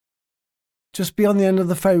just be on the end of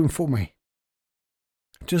the phone for me.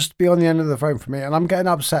 Just be on the end of the phone for me. And I'm getting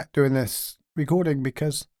upset doing this recording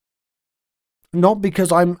not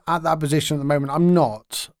because I'm at that position at the moment. I'm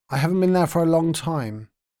not. I haven't been there for a long time.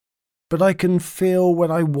 But I can feel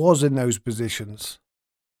when I was in those positions.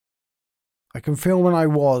 I can feel when I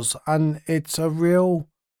was, and it's a real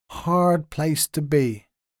hard place to be.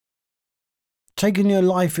 Taking your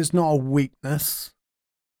life is not a weakness.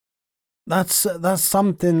 That's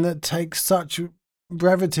something that takes such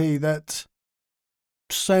brevity that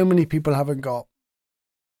so many people haven't got.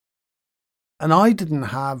 And I didn't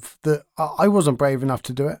have that. I wasn't brave enough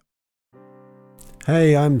to do it.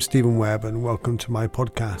 Hey, I'm Stephen Webb and welcome to my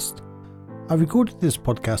podcast. I recorded this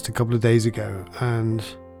podcast a couple of days ago, and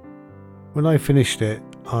when I finished it,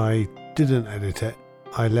 I didn't edit it.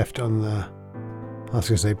 I left it on the,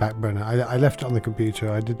 back burner. I left it on the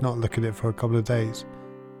computer. I did not look at it for a couple of days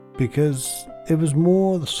because it was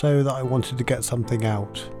more so that I wanted to get something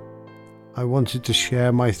out. I wanted to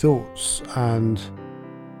share my thoughts, and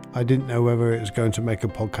I didn't know whether it was going to make a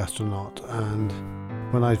podcast or not.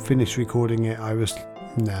 And when I finished recording it, I was,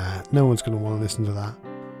 no one's going to want to listen to that.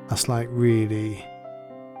 That's like really,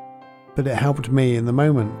 but it helped me in the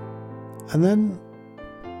moment. And then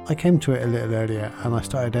I came to it a little earlier and I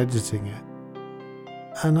started editing it.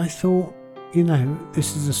 And I thought,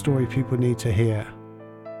 this is a story people need to hear.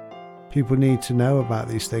 People need to know about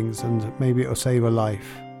these things, and maybe it'll save a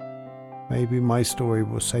life. Maybe my story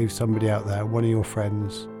will save somebody out there, one of your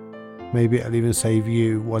friends. Maybe it'll even save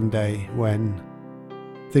you one day when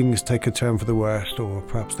things take a turn for the worst, or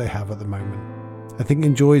perhaps they have at the moment. I think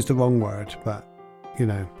enjoy is the wrong word, but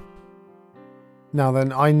Now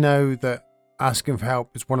then, I know that asking for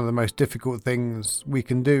help is one of the most difficult things we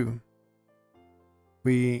can do.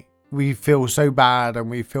 We feel so bad, and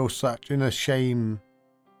we feel such in a shame,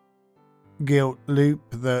 guilt loop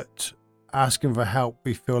that asking for help,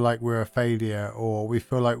 we feel like we're a failure, or we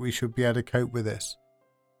feel like we should be able to cope with this.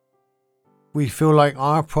 We feel like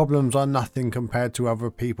our problems are nothing compared to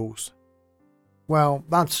other people's. Well,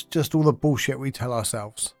 that's just all the bullshit we tell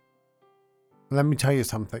ourselves. Let me tell you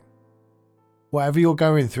something. Whatever you're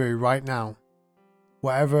going through right now,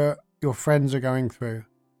 whatever your friends are going through,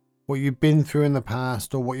 what you've been through in the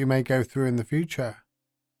past, or what you may go through in the future,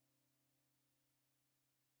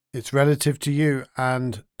 it's relative to you,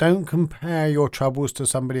 and don't compare your troubles to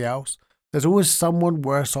somebody else. There's always someone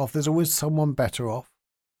worse off. There's always someone better off.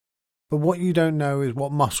 But what you don't know is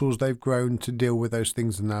what muscles they've grown to deal with those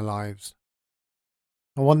things in their lives.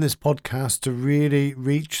 I want this podcast to really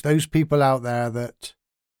reach those people out there that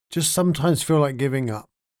just sometimes feel like giving up,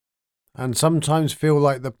 and sometimes feel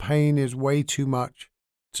like the pain is way too much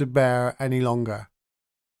to bear any longer.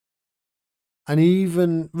 And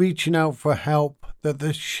even reaching out for help, that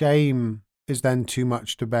the shame is then too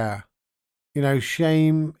much to bear.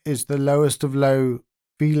 Shame is the lowest of low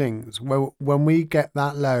feelings. When we get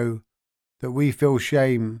that low, that we feel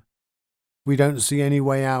shame, we don't see any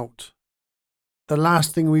way out. The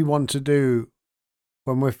last thing we want to do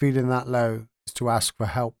when we're feeling that low is to ask for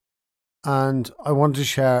help. And I want to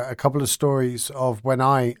share a couple of stories of when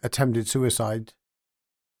I attempted suicide,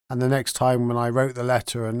 and the next time when I wrote the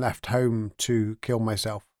letter and left home to kill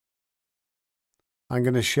myself. I'm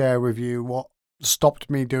going to share with you what stopped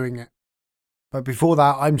me doing it. But before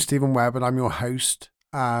that, I'm Stephen Webb and I'm your host,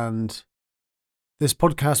 and this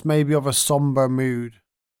podcast may be of a somber mood,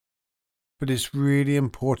 but it's really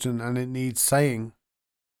important and it needs saying.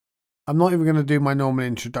 I'm not even going to do my normal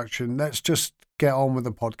introduction. Let's just get on with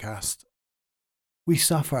the podcast. We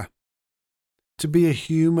suffer. To be a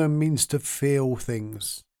human means to feel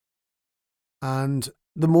things. And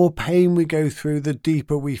the more pain we go through, the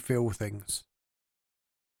deeper we feel things.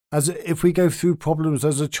 As if we go through problems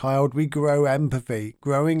as a child, we grow empathy.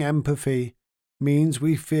 Growing empathy means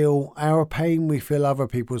we feel our pain, we feel other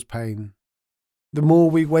people's pain. The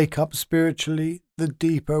more we wake up spiritually, the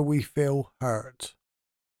deeper we feel hurt.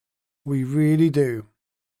 We really do.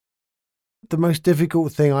 The most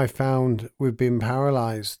difficult thing I found with being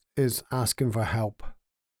paralyzed is asking for help.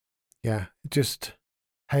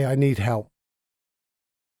 Hey, I need help.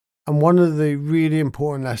 And one of the really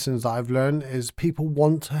important lessons that I've learned is people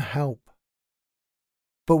want to help.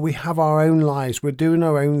 But we have our own lives. We're doing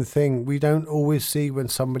our own thing. We don't always see when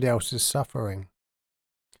somebody else is suffering.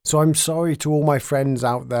 So I'm sorry to all my friends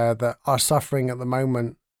out there that are suffering at the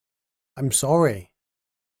moment. I'm sorry.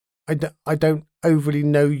 I don't overly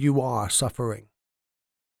know you are suffering.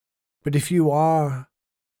 But if you are,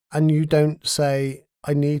 and you don't say,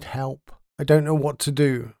 I need help, I don't know what to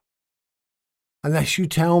do, unless you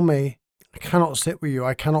tell me, I cannot sit with you,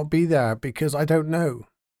 I cannot be there because I don't know.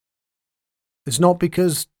 It's not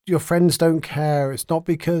because your friends don't care. It's not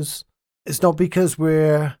because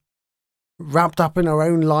we're wrapped up in our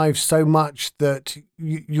own lives so much that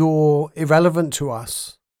you're irrelevant to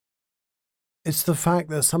us. It's the fact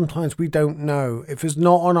that sometimes we don't know. If it's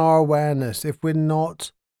not on our awareness, if you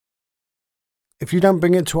don't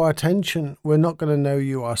bring it to our attention, we're not going to know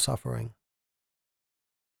you are suffering.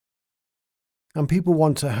 And people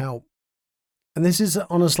want to help. And this is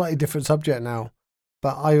on a slightly different subject now,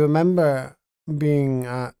 but I remember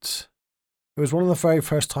it was one of the very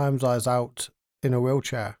first times I was out in a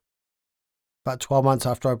wheelchair. About 12 months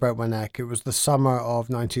after I broke my neck. It was the summer of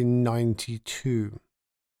 1992.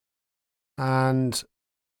 And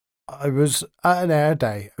I was at an air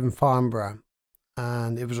day in Farnborough.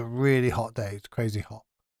 And it was a really hot day. It's crazy hot.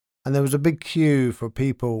 And there was a big queue for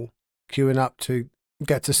people queuing up to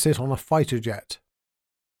get to sit on a fighter jet.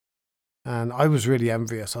 And I was really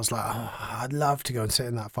envious. I was like, oh, I'd love to go and sit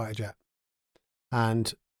in that fighter jet.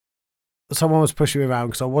 And someone was pushing me around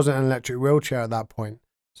because I wasn't in an electric wheelchair at that point.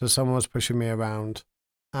 So someone was pushing me around.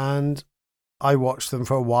 And I watched them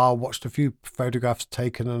for a while, watched a few photographs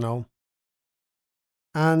taken and all.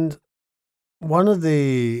 And one of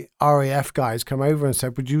the RAF guys came over and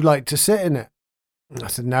said, would you like to sit in it? And I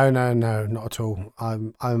said, no, not at all.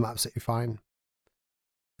 I'm absolutely fine.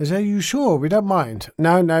 They said, are you sure? We don't mind.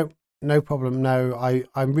 No problem. No,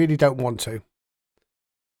 I really don't want to.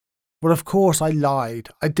 Well, of course I lied.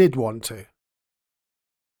 I did want to.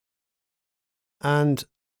 And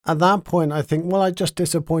at that point, I think, well, I just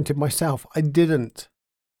disappointed myself. I didn't.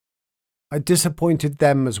 I disappointed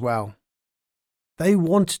them as well. They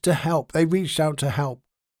wanted to help. They reached out to help.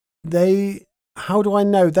 How do I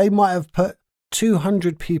know? They might have put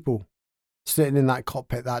 200 people sitting in that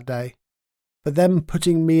cockpit that day. But them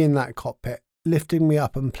putting me in that cockpit, lifting me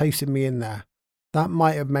up and placing me in there, that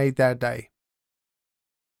might have made their day.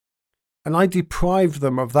 And I deprived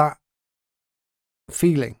them of that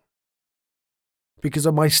feeling because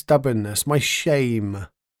of my stubbornness, my shame.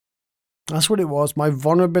 That's what it was, my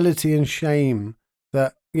vulnerability and shame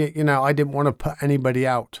that, I didn't want to put anybody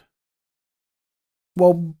out.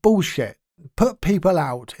 Well, bullshit. Put people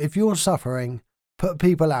out. If you're suffering, put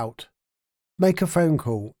people out. Make a phone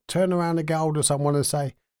call. Turn around and get hold of someone and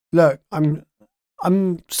say, look,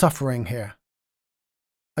 I'm suffering here.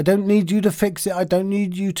 I don't need you to fix it. I don't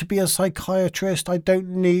need you to be a psychiatrist. I don't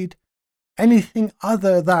need anything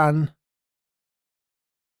other than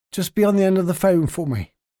just be on the end of the phone for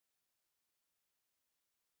me.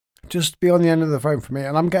 Just be on the end of the phone for me.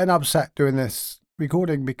 And I'm getting upset doing this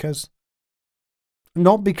recording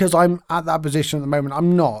not because I'm at that position at the moment.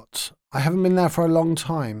 I'm not. I haven't been there for a long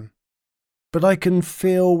time. But I can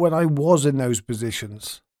feel when I was in those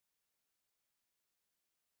positions.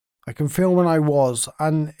 I can feel when I was,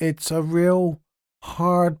 and it's a real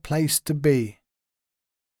hard place to be.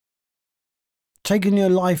 Taking your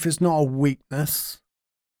life is not a weakness.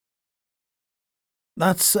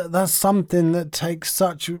 That's something that takes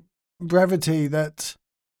such brevity that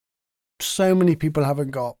so many people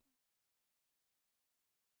haven't got.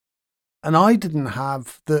 And I didn't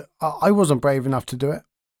have I wasn't brave enough to do it.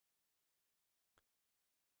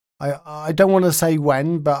 I don't want to say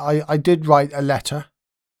when, but I did write a letter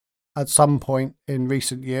at some point in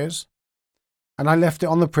recent years. And I left it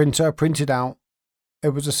on the printer, printed out. It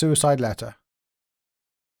was a suicide letter.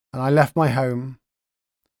 And I left my home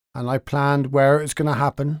and I planned where it was going to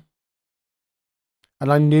happen.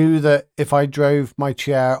 And I knew that if I drove my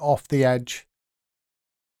chair off the edge,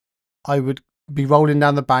 I would be rolling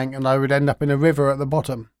down the bank and I would end up in a river at the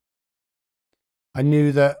bottom. I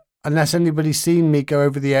knew that unless anybody seen me go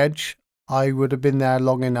over the edge, I would have been there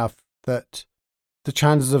long enough that the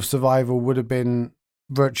chances of survival would have been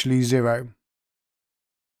virtually zero.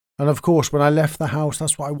 And of course, when I left the house,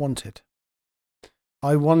 that's what I wanted.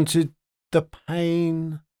 I wanted the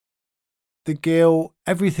pain, the guilt,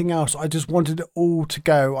 everything else. I just wanted it all to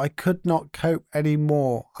go. I could not cope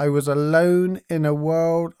anymore. I was alone in a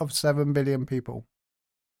world of 7 billion people.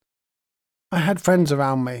 I had friends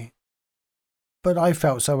around me, but I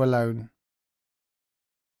felt so alone.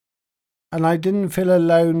 And I didn't feel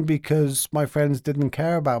alone because my friends didn't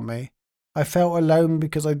care about me. I felt alone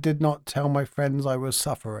because I did not tell my friends I was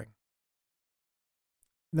suffering.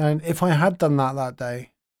 Then if I had done that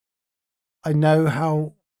day, I know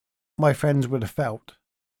how my friends would have felt.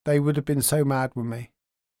 They would have been so mad with me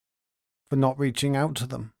for not reaching out to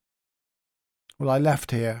them. Well, I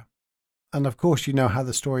left here, and of course you know how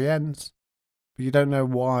the story ends, but you don't know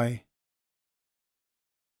why.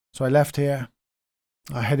 So I left here,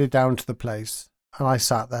 I headed down to the place, and I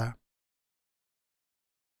sat there.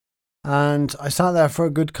 And I sat there for a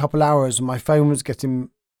good couple hours, and my phone was getting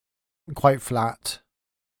quite flat.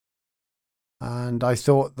 And I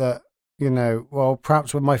thought that, well,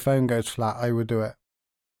 perhaps when my phone goes flat, I would do it.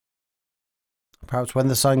 Perhaps when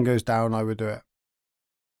the sun goes down, I would do it.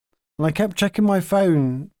 And I kept checking my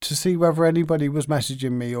phone to see whether anybody was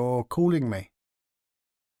messaging me or calling me.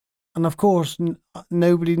 And of course,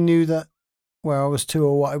 nobody knew that where I was to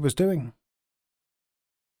or what I was doing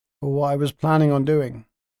or what I was planning on doing.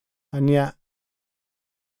 And yet,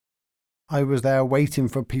 I was there waiting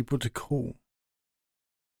for people to call.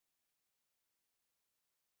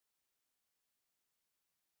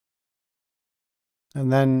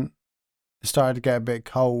 And then it started to get a bit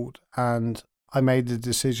cold, and I made the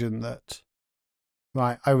decision that,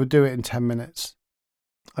 right, I would do it in 10 minutes.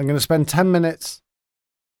 I'm going to spend 10 minutes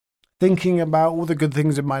thinking about all the good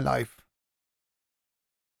things in my life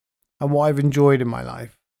and what I've enjoyed in my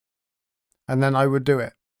life. And then I would do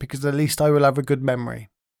it, because at least I will have a good memory.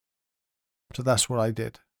 So that's what I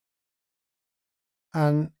did.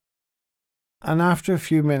 And after a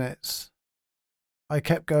few minutes, I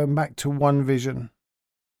kept going back to one vision.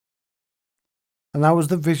 And that was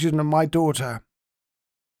the vision of my daughter,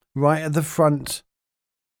 right at the front,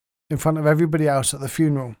 in front of everybody else at the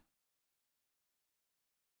funeral.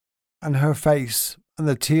 And her face and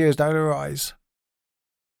the tears down her eyes.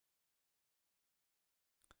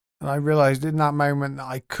 And I realized in that moment that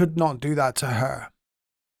I could not do that to her.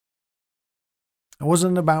 It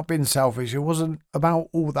wasn't about being selfish. It wasn't about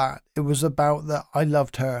all that. It was about that I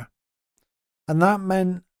loved her. And that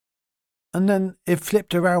meant, and then it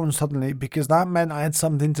flipped around suddenly, because that meant I had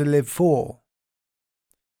something to live for.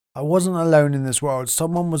 I wasn't alone in this world.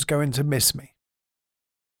 Someone was going to miss me.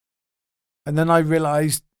 And then I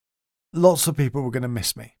realized lots of people were going to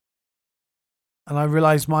miss me. And I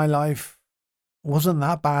realized my life wasn't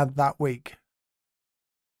that bad that week.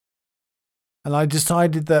 And I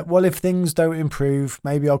decided that, well, if things don't improve,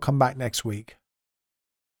 maybe I'll come back next week.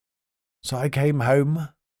 So I came home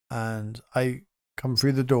and I come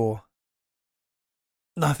through the door.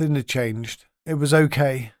 Nothing had changed. It was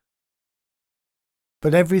okay.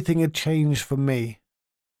 But everything had changed for me.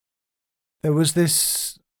 There was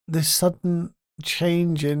this sudden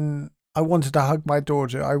change in, I wanted to hug my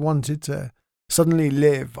daughter. I wanted to suddenly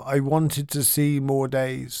live. I wanted to see more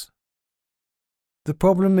days. The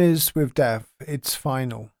problem is with death, it's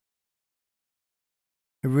final.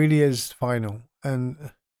 It really is final.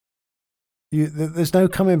 And there's no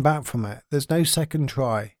coming back from it. There's no second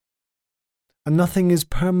try. And nothing is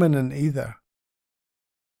permanent either.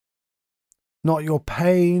 Not your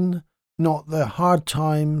pain, not the hard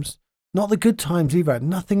times, not the good times either.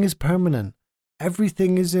 Nothing is permanent.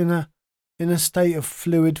 Everything is in a state of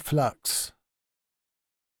fluid flux.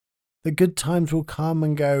 The good times will come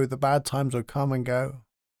and go. The bad times will come and go.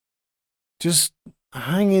 Just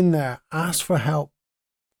hang in there. Ask for help.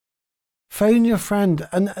 Phone your friend.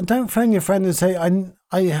 And don't phone your friend and say,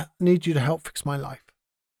 I need you to help fix my life.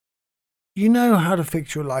 You know how to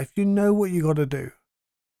fix your life. You know what you got to do.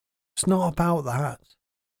 It's not about that.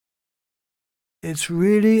 It's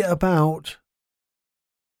really about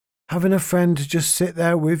having a friend to just sit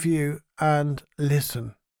there with you and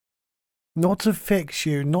listen. Not to fix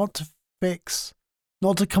you, not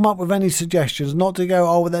to come up with any suggestions, not to go,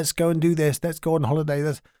 oh, let's go and do this, let's go on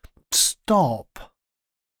holiday. Stop.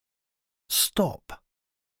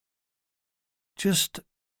 Just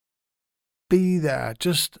be there.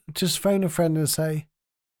 Just phone a friend and say,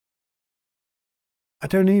 I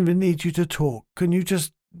don't even need you to talk. Can you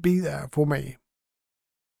just be there for me?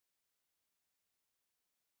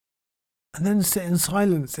 And then sit in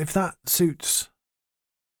silence if that suits.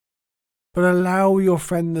 But allow your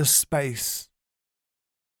friend the space.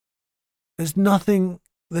 There's nothing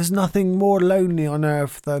more lonely on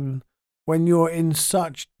earth than when you're in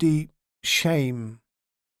such deep shame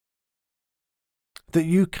that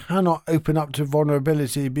you cannot open up to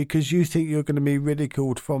vulnerability because you think you're going to be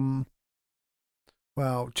ridiculed from,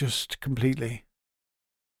 well, just completely.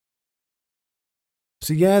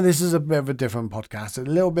 So yeah, this is a bit of a different podcast, a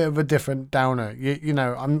little bit of a different downer. You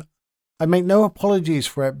know, I make no apologies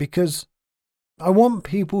for it because I want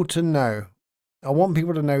people to know. I want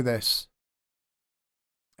people to know this.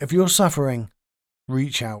 If you're suffering,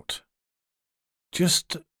 reach out.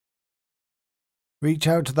 Just reach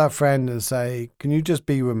out to that friend and say, can you just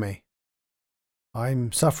be with me?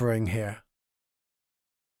 I'm suffering here.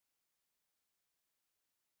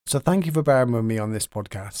 So thank you for bearing with me on this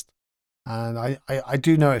podcast. And I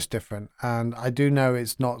do know it's different, and I do know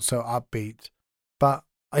it's not so upbeat, but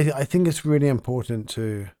I think it's really important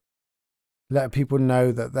to let people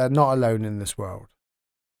know that they're not alone in this world.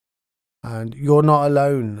 And you're not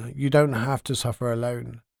alone. You don't have to suffer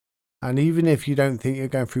alone. And even if you don't think you're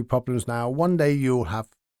going through problems now, one day you'll have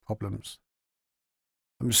problems.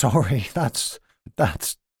 I'm sorry. That's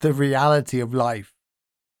the reality of life.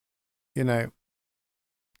 You know,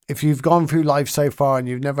 if you've gone through life so far and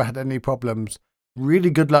you've never had any problems,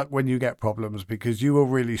 really good luck when you get problems, because you will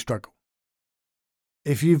really struggle.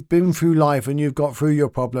 If you've been through life and you've got through your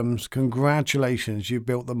problems, congratulations, you've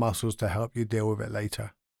built the muscles to help you deal with it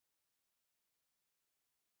later.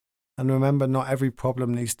 And remember, not every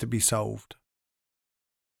problem needs to be solved.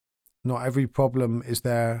 Not every problem is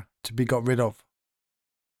there to be got rid of.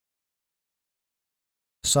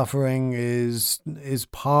 Suffering is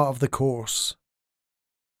part of the course.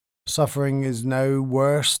 Suffering is no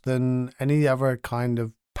worse than any other kind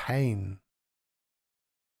of pain.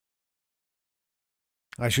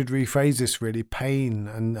 I should rephrase this really. Pain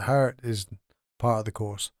and hurt is part of the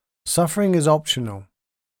course. Suffering is optional.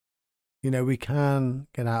 You know, we can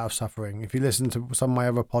get out of suffering. If you listen to some of my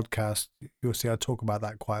other podcasts, you'll see I talk about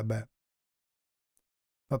that quite a bit.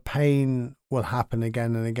 But pain will happen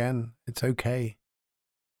again and again. It's okay.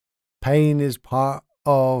 Pain is part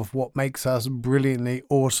of what makes us brilliantly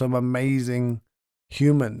awesome, amazing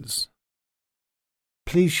humans.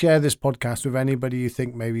 Please share this podcast with anybody you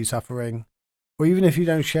think may be suffering. Or even if you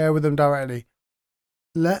don't share with them directly,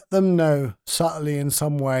 let them know subtly in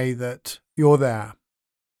some way that you're there.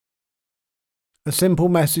 A simple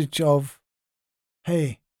message of,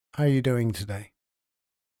 hey, how are you doing today?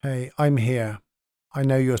 Hey, I'm here. I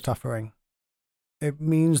know you're suffering. It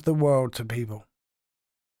means the world to people.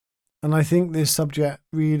 And I think this subject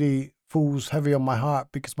really falls heavy on my heart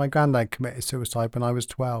because my granddad committed suicide when I was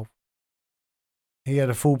 12. He had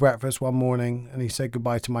a full breakfast one morning and he said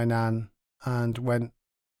goodbye to my nan and went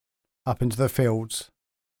up into the fields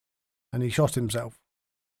and he shot himself.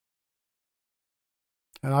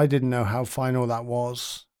 And I didn't know how final that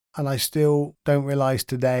was. And I still don't realise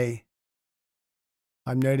today.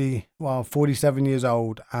 I'm nearly, 47 years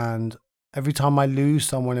old. And every time I lose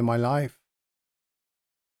someone in my life,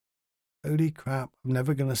 holy crap, I'm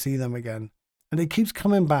never going to see them again. And it keeps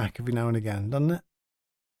coming back every now and again, doesn't it?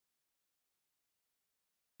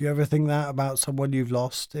 Do you ever think that about someone you've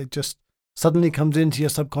lost? It just suddenly comes into your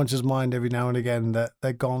subconscious mind every now and again that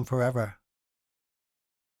they're gone forever.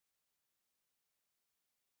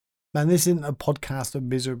 Man, this isn't a podcast of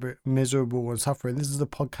miserable and suffering. This is a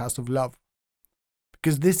podcast of love.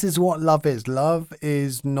 Because this is what love is. Love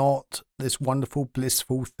is not this wonderful,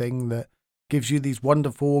 blissful thing that gives you these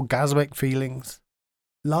wonderful, orgasmic feelings.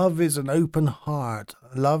 Love is an open heart.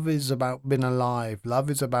 Love is about being alive. Love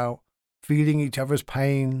is about feeling each other's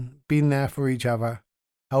pain, being there for each other,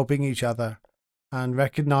 helping each other, and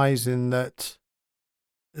recognizing that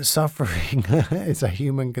suffering is a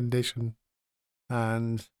human condition.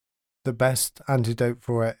 And the best antidote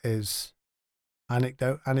for it is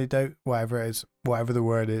antidote, whatever it is, whatever the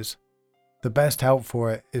word is. The best help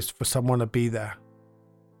for it is for someone to be there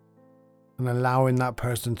and allowing that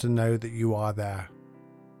person to know that you are there.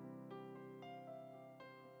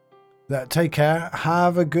 Take care.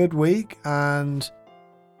 Have a good week. And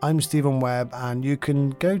I'm Stephen Webb, and you can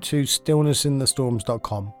go to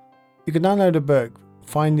stillnessinthestorms.com. You can download a book,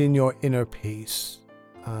 Finding Your Inner Peace.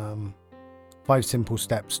 5 simple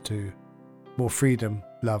steps to more freedom,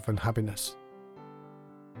 love, and happiness.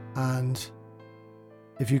 And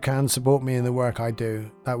if you can support me in the work I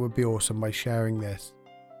do, that would be awesome by sharing this.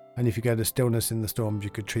 And if you go to Stillness in the Storms, you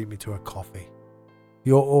could treat me to a coffee.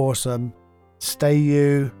 You're awesome. Stay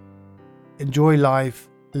you. Enjoy life.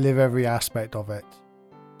 Live every aspect of it.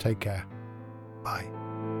 Take care. Bye.